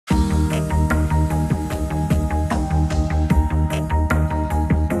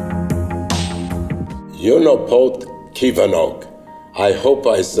Yunopot Kivanok. I hope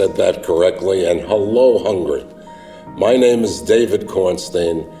I said that correctly, and hello, Hungary. My name is David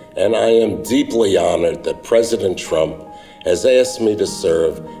Cornstein, and I am deeply honored that President Trump has asked me to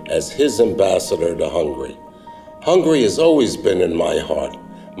serve as his ambassador to Hungary. Hungary has always been in my heart,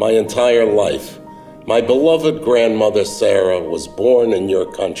 my entire life. My beloved grandmother Sarah was born in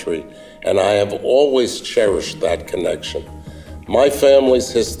your country, and I have always cherished that connection. My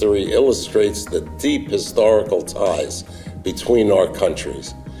family's history illustrates the deep historical ties between our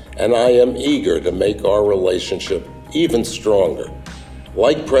countries, and I am eager to make our relationship even stronger.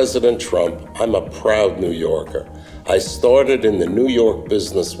 Like President Trump, I'm a proud New Yorker. I started in the New York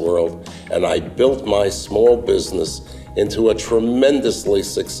business world, and I built my small business into a tremendously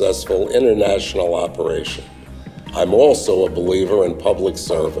successful international operation. I'm also a believer in public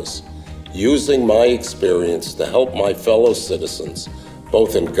service, using my experience to help my fellow citizens,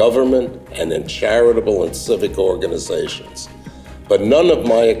 both in government and in charitable and civic organizations. But none of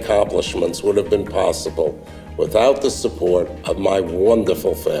my accomplishments would have been possible without the support of my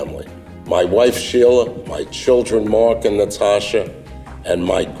wonderful family. My wife Sheila, my children Mark and Natasha, and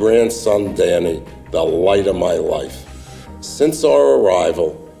my grandson Danny, the light of my life. Since our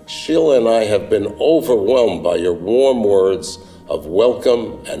arrival, Sheila and I have been overwhelmed by your warm words of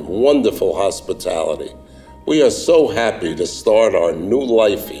welcome and wonderful hospitality. We are so happy to start our new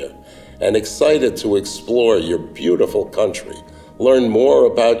life here and excited to explore your beautiful country, learn more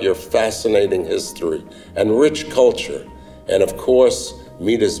about your fascinating history and rich culture, and of course,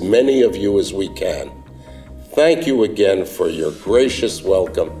 meet as many of you as we can. Thank you again for your gracious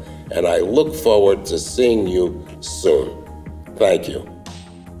welcome, and I look forward to seeing you soon. Thank you.